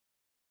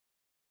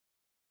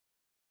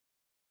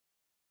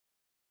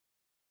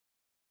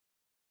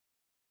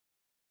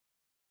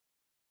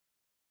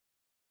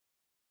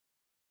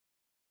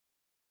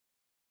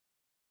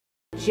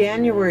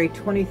January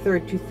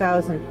 23rd,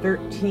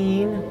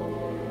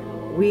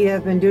 2013. We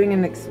have been doing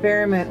an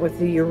experiment with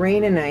the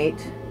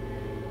uraninite,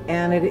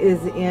 and it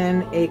is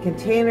in a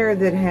container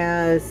that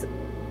has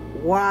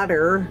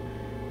water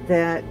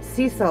that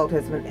sea salt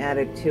has been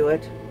added to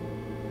it.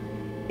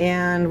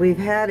 And we've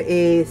had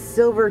a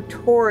silver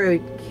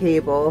toroid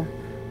cable,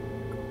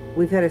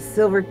 we've had a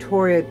silver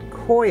toroid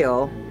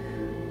coil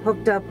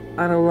hooked up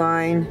on a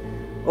line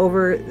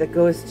over that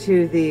goes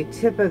to the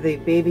tip of the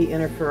baby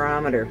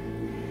interferometer.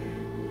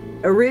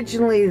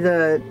 Originally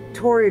the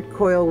toroid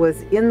coil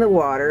was in the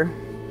water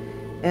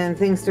and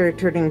things started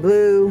turning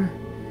blue.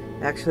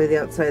 Actually the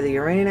outside of the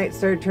uraninite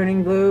started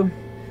turning blue.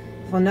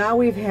 So now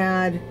we've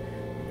had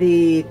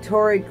the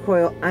toroid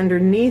coil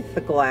underneath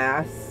the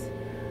glass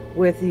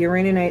with the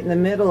uraninite in the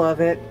middle of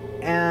it,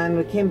 and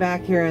we came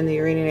back here and the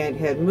uraninite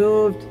had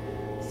moved,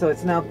 so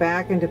it's now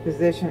back into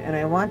position, and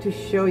I want to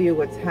show you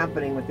what's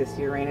happening with this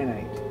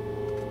uraninite.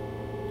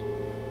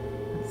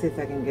 Let's see if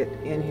I can get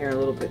in here a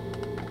little bit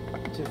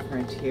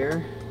different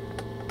here.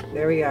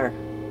 There we are.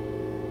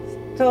 It's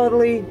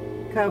totally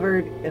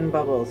covered in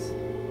bubbles,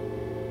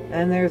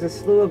 and there's a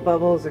slew of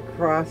bubbles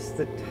across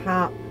the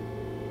top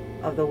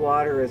of the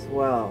water as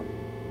well.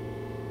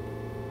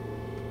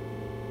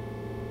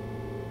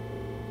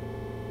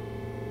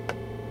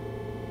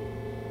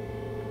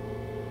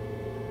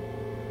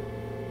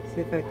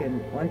 See if I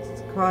can, once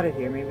it's caught it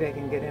here, maybe I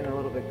can get in a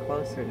little bit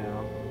closer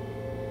now.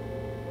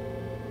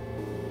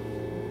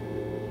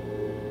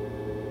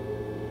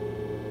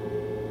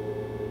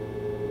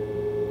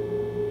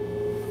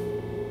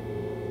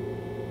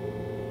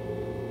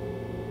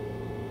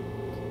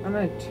 I'm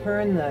going to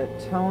turn the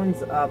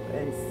tones up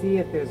and see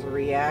if there's a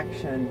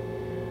reaction.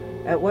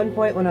 At one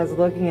point when I was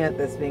looking at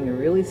this being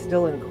really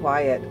still and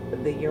quiet,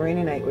 the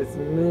uraninite was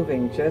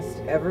moving just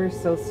ever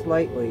so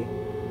slightly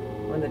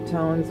when the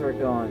tones were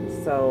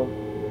going. So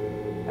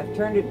I've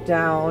turned it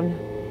down.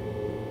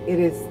 It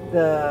is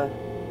the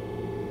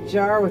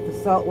jar with the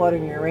salt water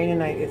and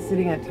uraninite is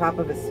sitting on top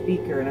of a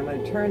speaker, and I'm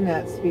going to turn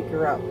that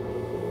speaker up.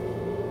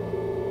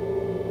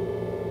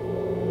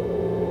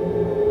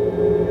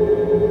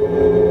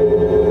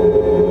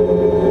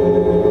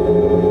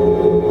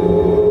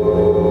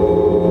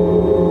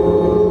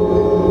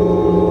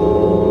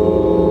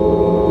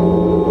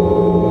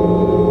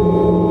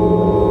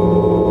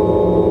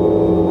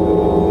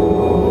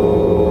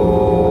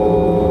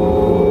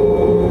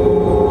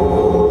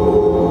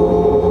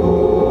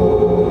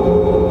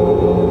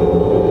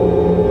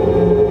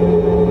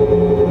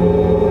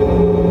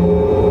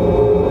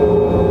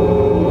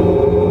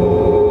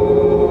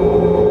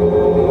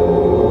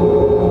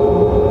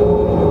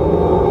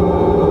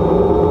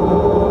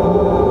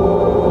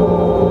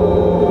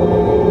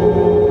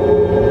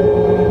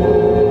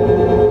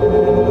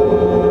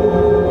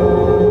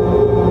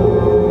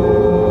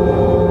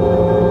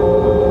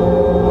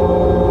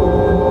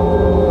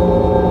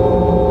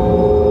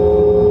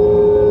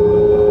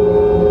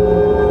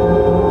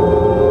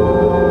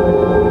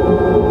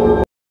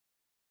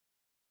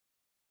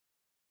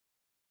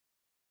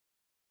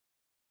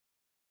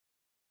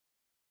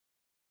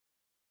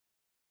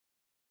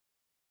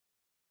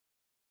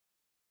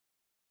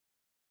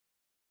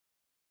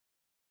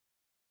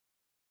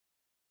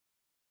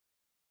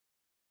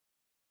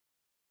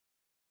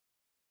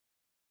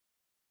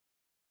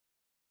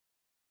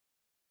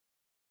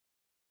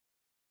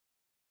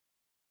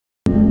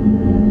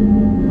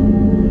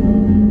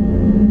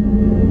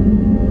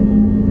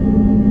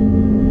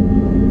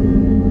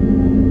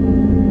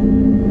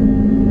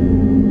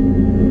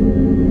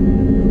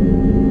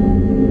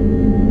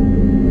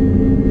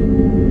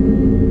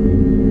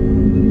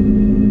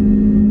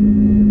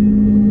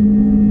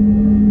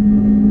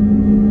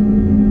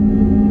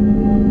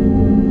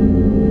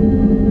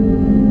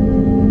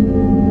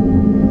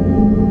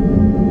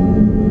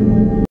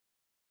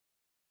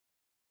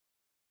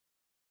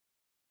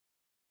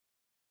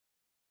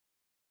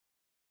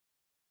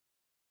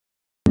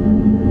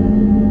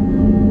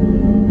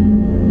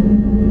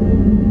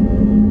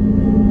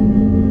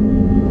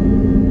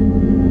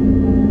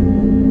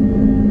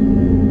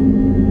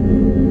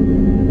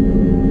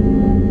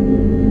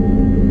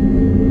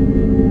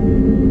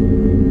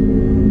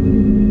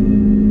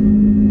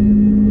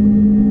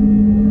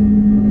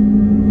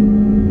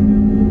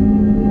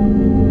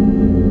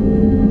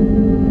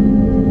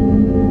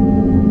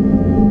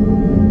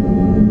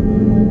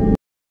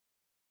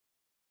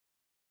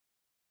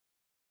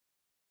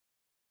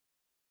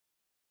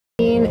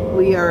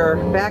 We are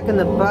back in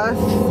the bus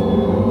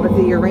with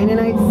the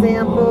uraninite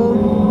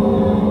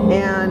sample,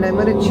 and I'm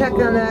going to check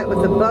on that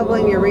with the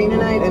bubbling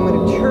uraninite. I'm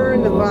going to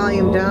turn the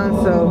volume down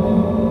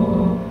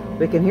so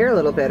we can hear a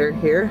little better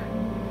here.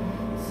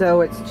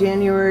 So it's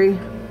January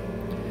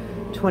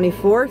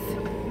 24th,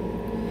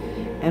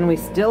 and we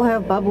still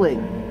have bubbling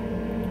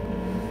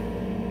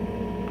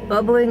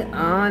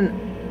on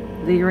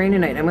the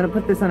uraninite. I'm going to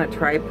put this on a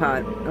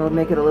tripod. It'll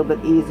make it a little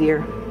bit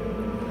easier.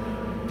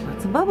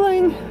 Lots of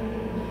bubbling.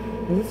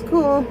 This is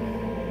cool.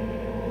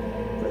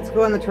 Let's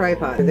go on the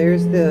tripod.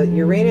 There's the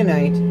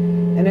uraninite,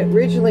 and it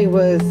originally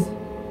was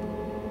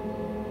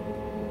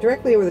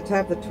directly over the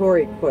top of the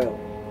toroid coil.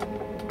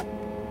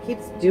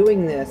 Keeps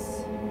doing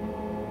this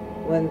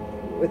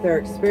with our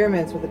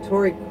experiments with the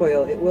toroid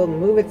coil. It will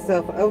move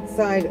itself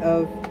outside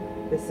of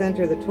the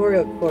center of the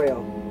toroid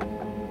coil.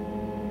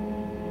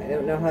 I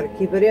don't know how to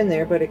keep it in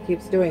there, but it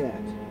keeps doing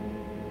that.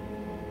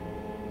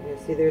 You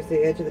see there's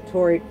the edge of the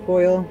toroid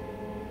coil,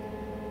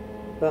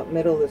 about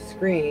middle of the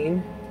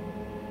screen.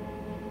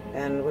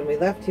 And when we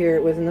left here,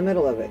 it was in the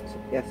middle of it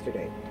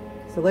yesterday.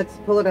 So let's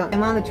pull it out.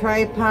 I'm on the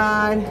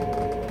tripod.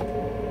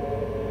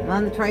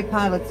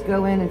 Let's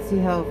go in and see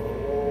how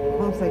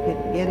close I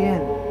can get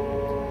in.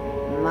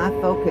 My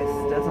focus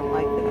doesn't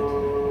like that.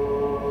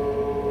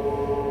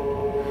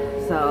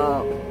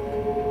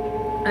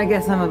 So I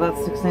guess I'm about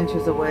 6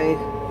 inches away.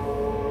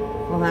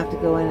 We'll have to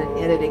go in and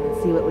editing and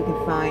see what we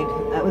can find.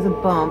 That was a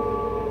bump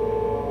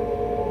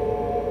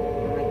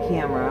on my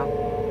camera.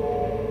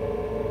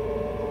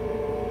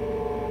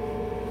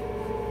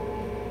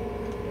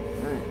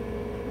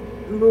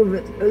 Move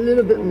it a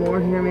little bit more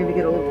here, maybe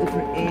get a little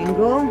different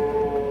angle.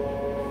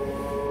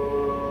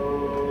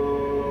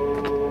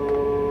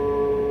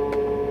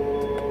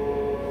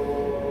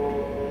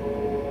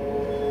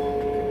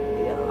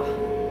 Yeah.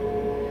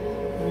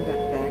 Bring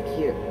that back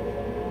here.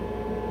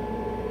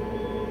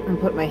 And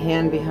put my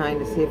hand behind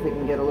to see if we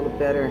can get a little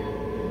better.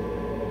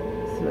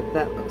 See what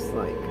that looks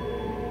like.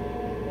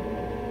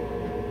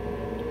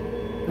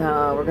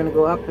 We're going to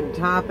go up and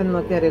top and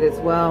look at it as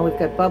well. We've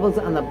got bubbles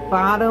on the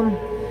bottom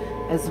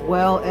as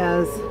well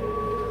as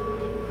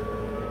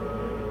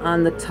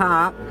on the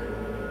top.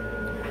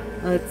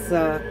 Let's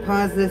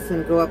pause this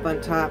and go up on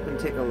top and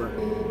take a look.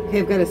 Okay,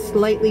 I've got a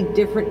slightly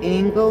different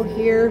angle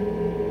here.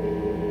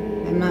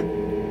 I'm not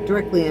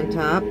directly on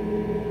top.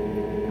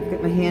 I've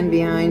got my hand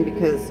behind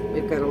because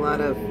we've got a lot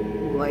of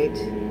light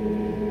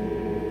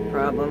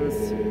problems.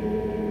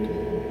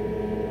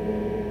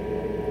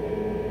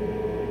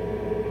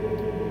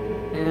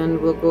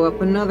 And we'll go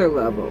up another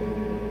level.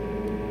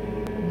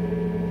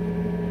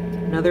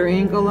 Another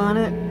angle on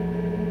it.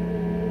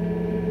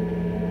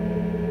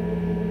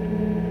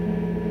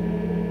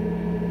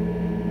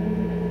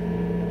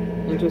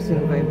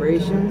 Interesting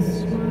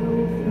vibrations.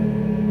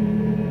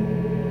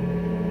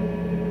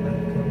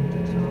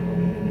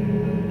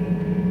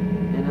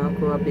 And I'll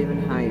go up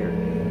even higher.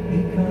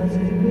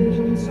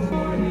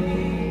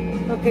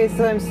 Okay,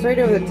 so I'm straight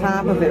over the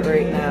top of it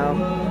right now.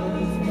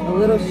 A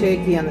little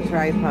shaky on the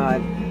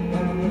tripod.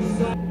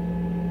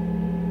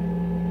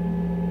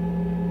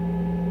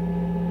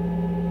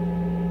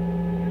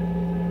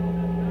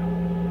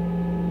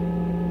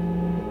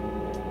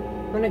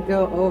 I'm going to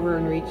go over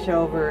and reach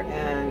over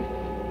and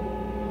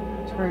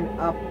turn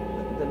up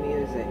the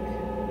music.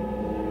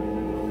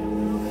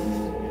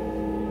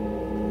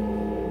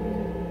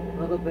 A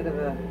little bit of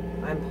a,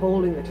 I'm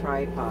holding the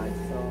tripod,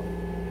 so.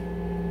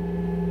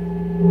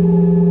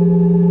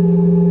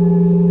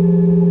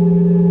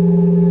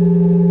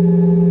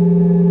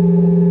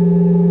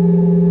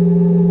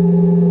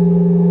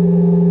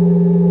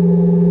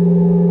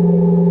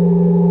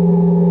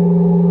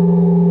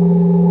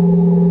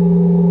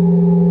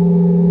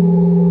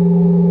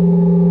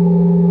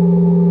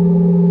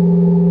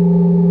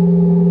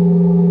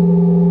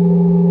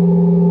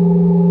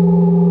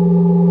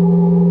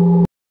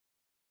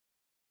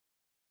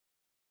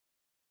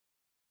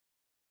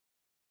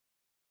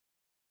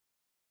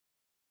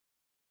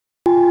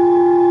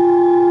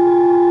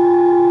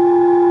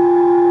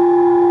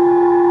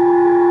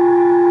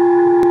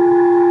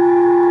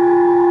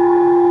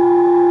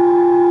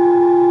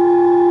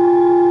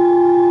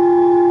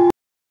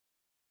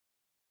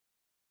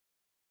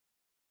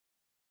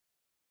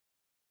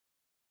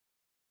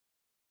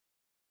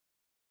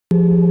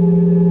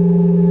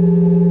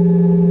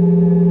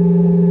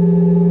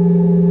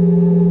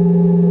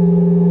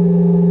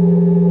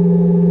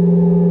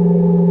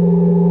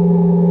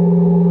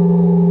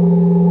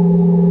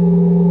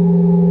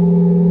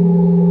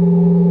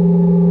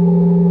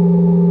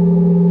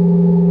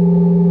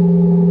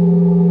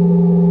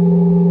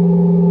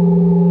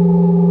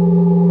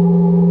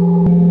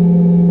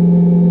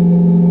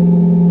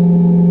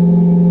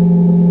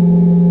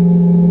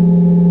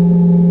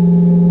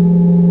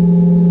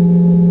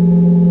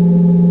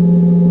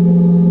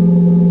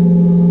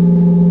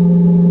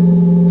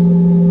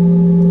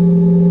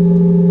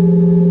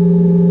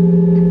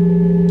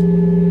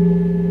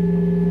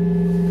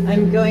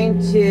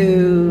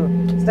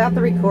 To stop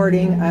the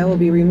recording, I will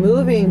be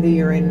removing the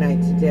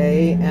uraninite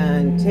today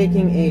and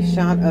taking a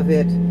shot of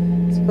it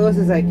as close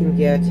as I can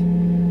get,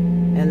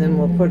 and then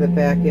we'll put it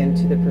back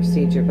into the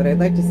procedure. But I'd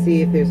like to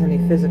see if there's any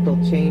physical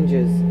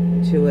changes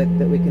to it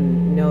that we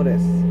can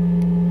notice.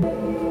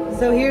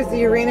 So here's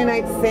the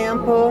uraninite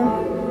sample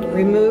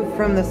removed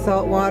from the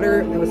salt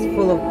water. It was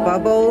full of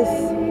bubbles.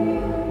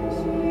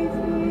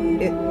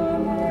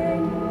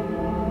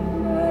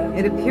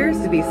 It appears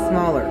to be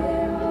smaller.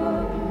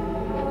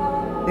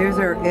 There's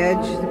our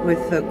edge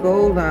with the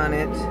gold on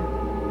it.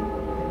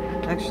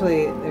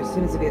 Actually, there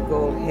seems to be a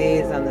gold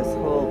haze on this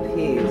whole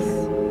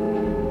piece.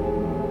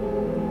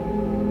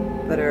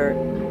 But our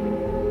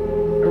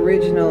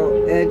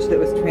original edge that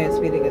was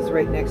transmitting is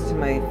right next to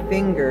my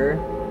finger.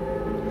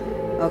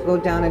 I'll go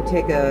down and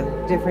take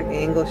a different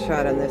angle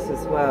shot on this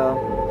as well.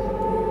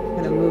 I'm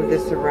going to move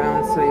this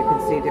around so you can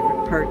see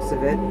different parts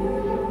of it.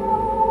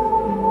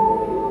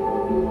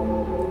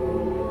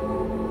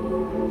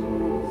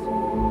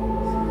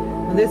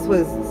 And this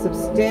was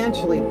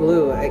substantially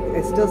blue.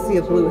 I still see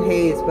a blue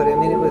haze, but I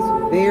mean it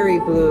was very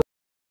blue.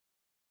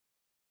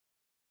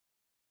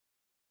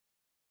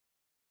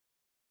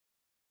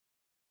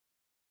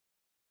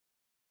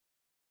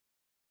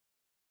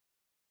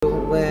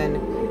 When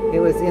it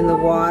was in the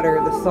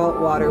water, the salt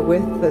water,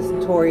 with the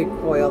toric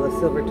coil, the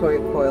silver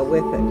toric coil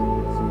with it.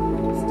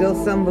 Still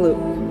some blue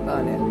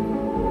on it.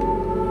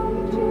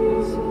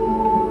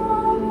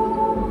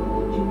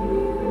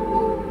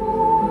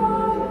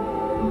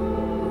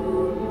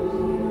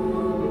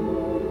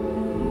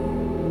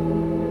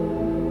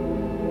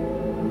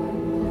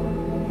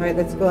 Alright,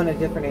 let's go on a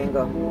different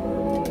angle.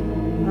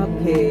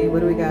 Okay, what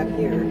do we got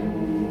here?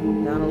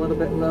 Down a little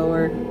bit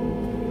lower.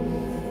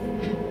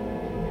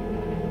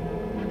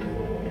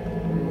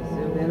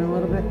 Zoom in a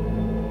little bit.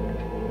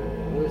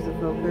 Lose the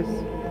focus.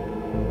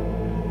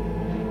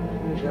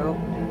 There we go.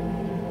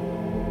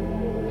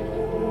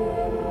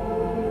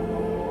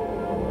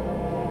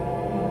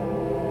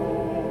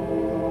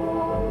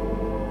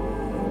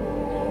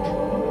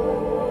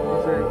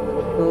 There's our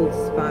gold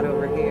spot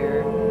over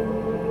here.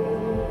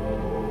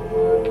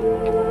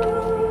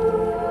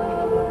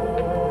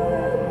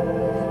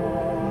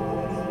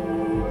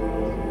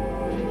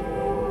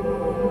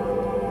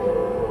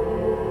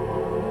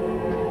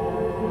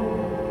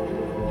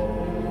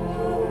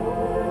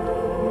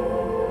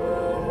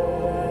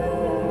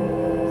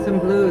 Some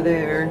blue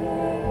there.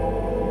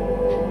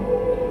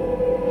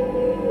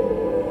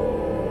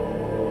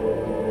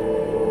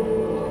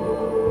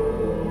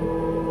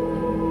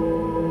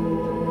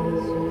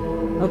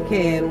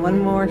 Okay, and one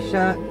more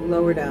shot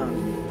lower down.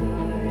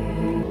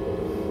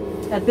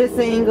 At this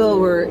angle,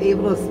 we're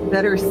able to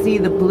better see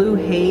the blue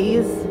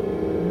haze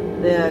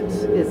that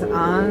is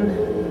on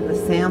the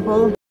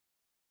sample.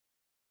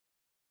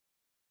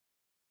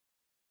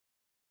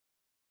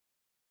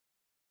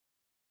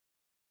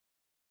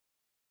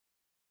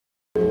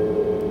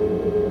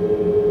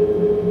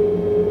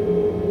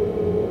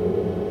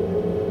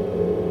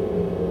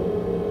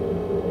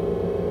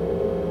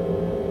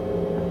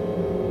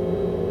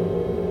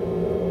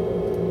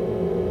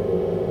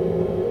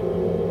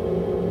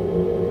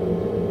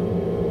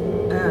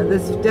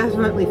 This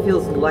definitely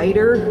feels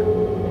lighter,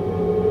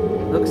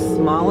 looks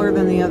smaller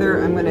than the other.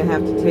 I'm going to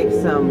have to take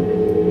some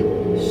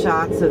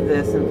shots of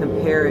this and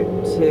compare it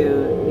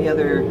to the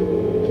other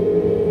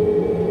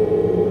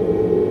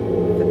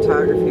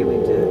photography we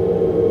did.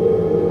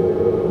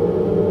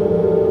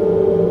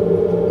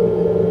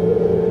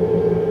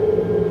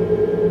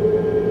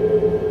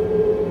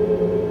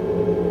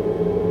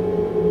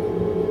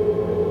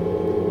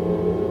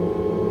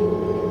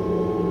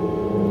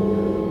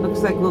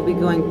 Looks like we'll be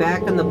going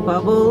back in the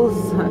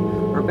bubbles,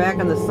 or back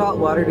in the salt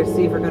water to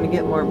see if we're going to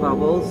get more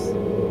bubbles.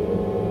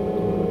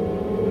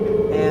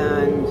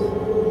 And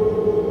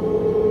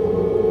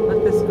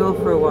let this go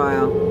for a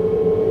while.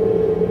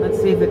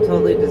 Let's see if it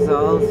totally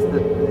dissolves the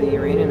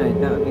uraninite.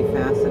 That would be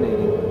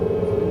fascinating.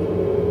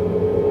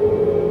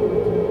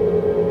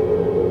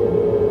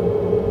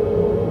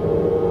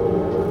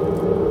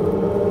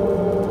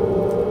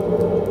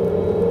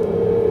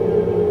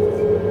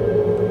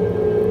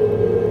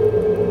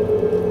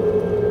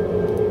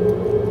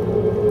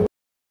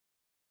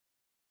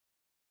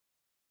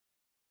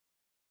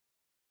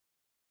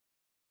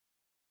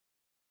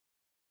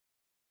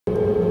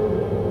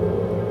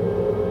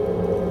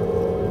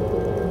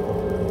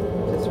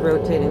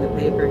 Rotating the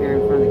paper here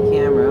in front of the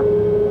camera.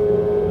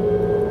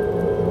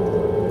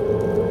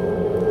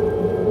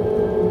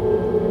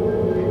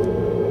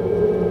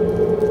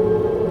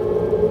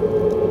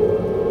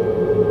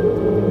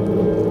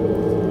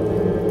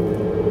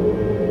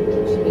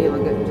 Should be able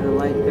to get into the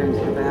light there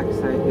into the back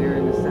side here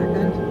in a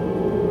second.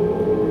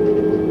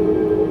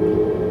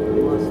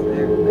 Almost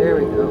there. There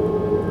we go.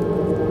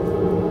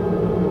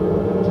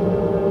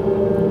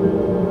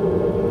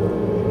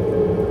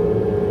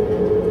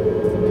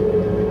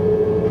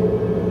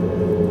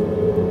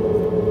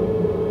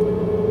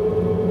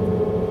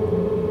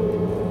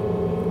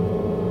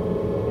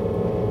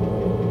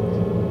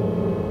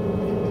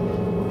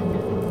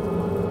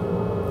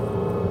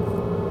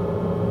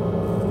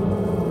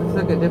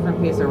 Like a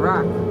different piece of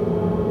rock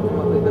than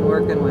what we've been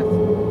working with.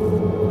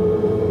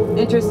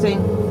 Interesting.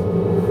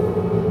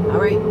 All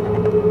right.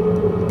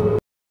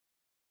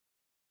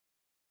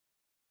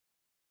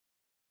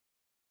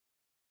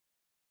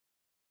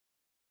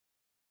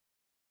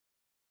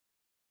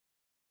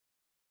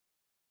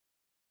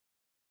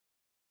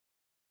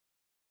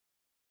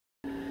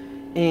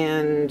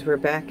 And we're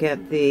back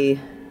at the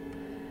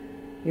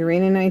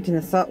uraninite in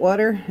the salt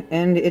water,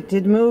 and it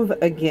did move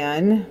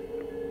again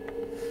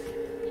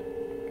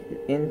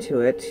into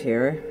it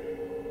here.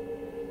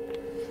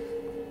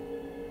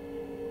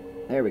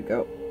 There we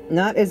go.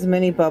 Not as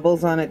many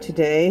bubbles on it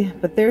today,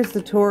 but there's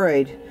the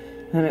toroid.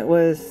 and it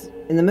was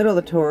in the middle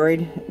of the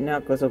toroid. Now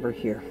it goes over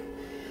here.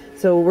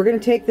 So we're going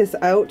to take this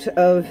out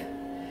of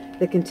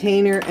the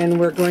container and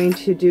we're going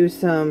to do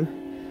some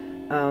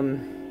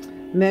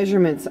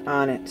measurements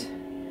on it.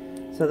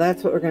 So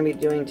that's what we're going to be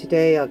doing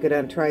today. I'll get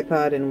on a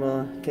tripod and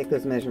we'll take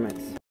those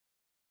measurements.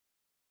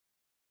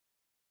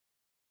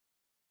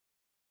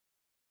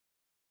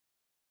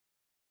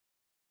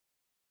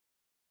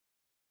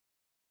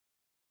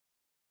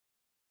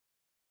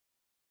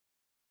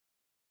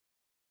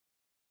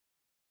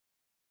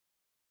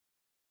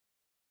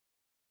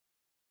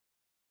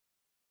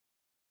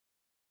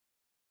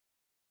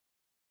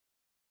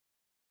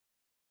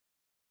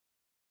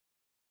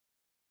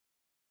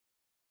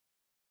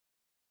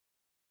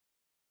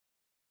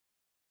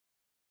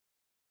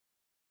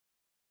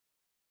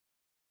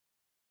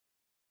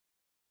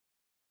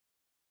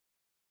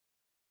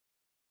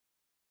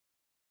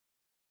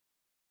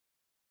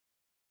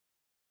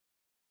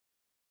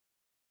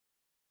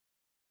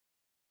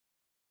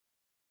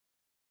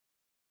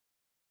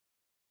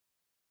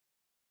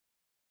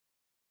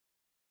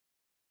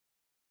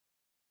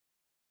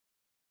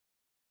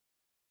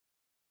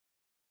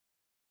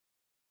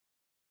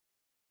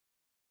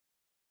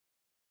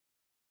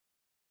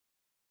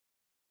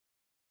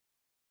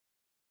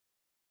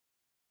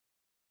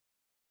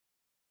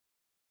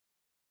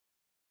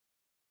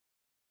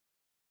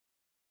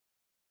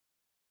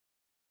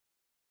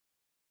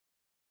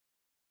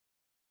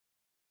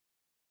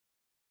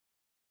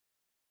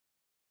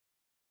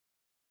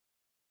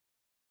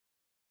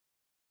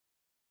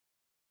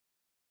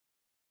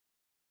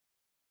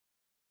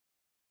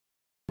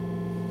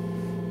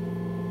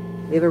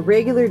 We have a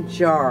regular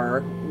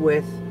jar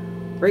with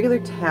regular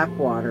tap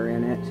water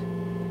in it,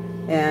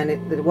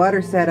 and the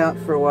water sat out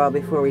for a while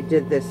before we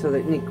did this so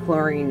that any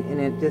chlorine in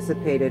it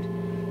dissipated,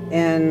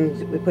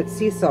 and we put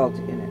sea salt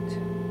in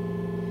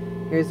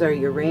it. Here's our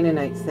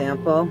uraninite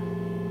sample,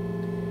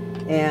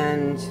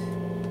 and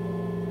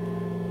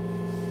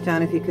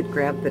John, if you could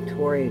grab the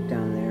toroid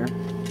down there.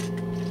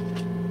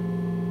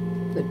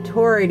 The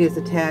toroid is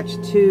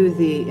attached to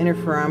the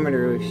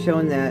interferometer. We've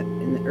shown that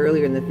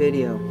earlier in the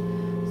video.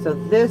 So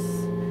this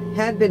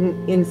had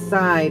been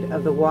inside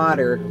of the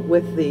water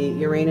with the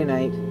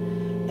uraninite,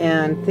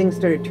 and things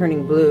started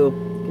turning blue.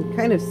 You can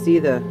kind of see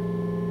the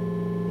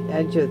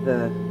edge of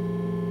the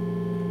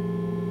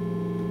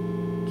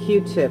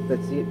Q-tip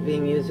that's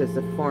being used as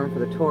the form for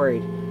the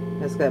toroid.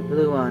 It's got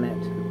blue on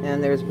it,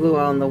 and there's blue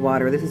all in the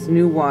water. This is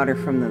new water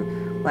from the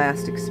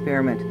last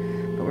experiment.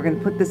 But we're going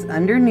to put this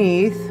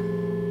underneath,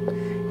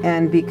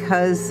 and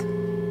because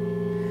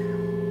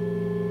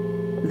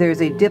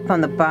there's a dip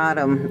on the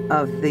bottom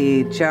of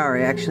the jar,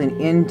 actually an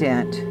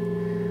indent,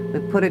 we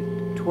put it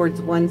towards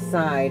one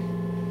side,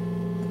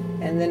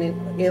 and then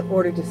in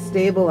order to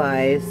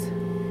stabilize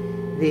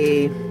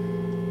the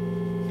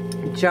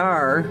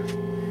jar,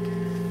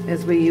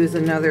 as we use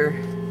another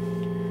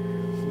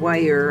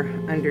wire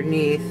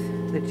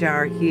underneath the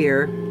jar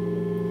here,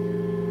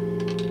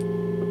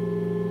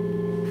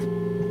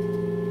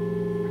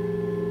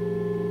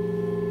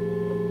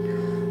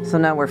 so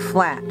now we're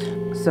flat.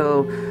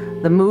 So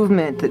the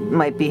movement that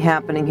might be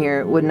happening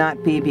here would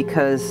not be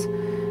because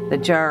the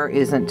jar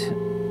isn't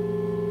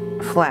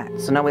flat.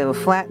 So now we have a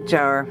flat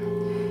jar.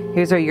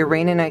 Here's our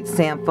uraninite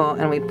sample,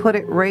 and we put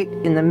it right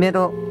in the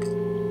middle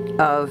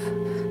of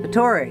the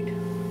toroid.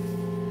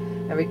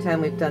 Every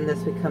time we've done this,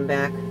 we come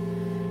back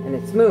and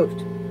it's moved.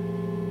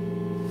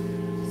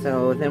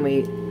 So then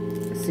we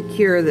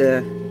secure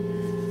the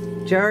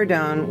jar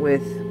down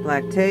with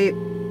black tape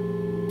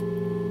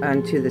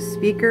onto the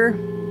speaker.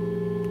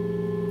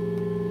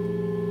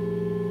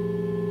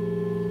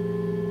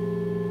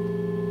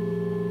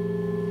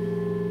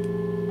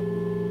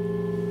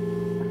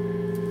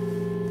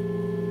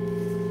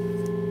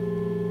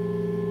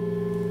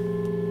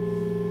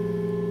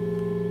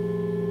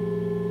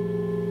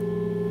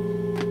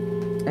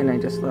 And I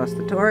just lost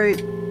the toroid.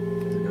 So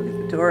go get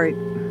the toroid.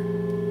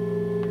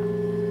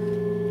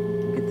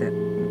 Get that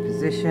in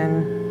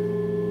position.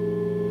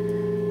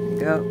 There you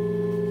go.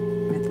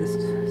 Get this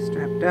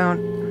strapped down.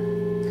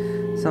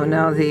 So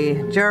now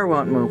the jar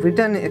won't move. We've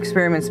done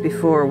experiments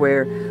before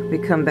where we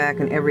come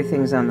back and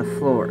everything's on the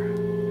floor.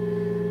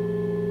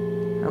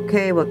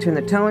 Okay, we'll turn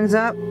the tones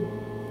up.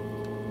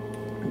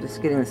 I'm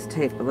just getting this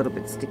tape a little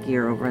bit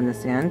stickier over on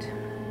this end.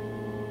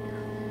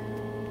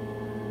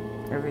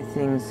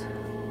 Everything's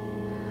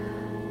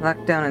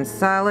locked down and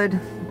solid.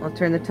 We'll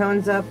turn the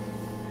tones up.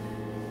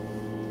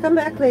 Come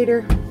back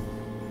later.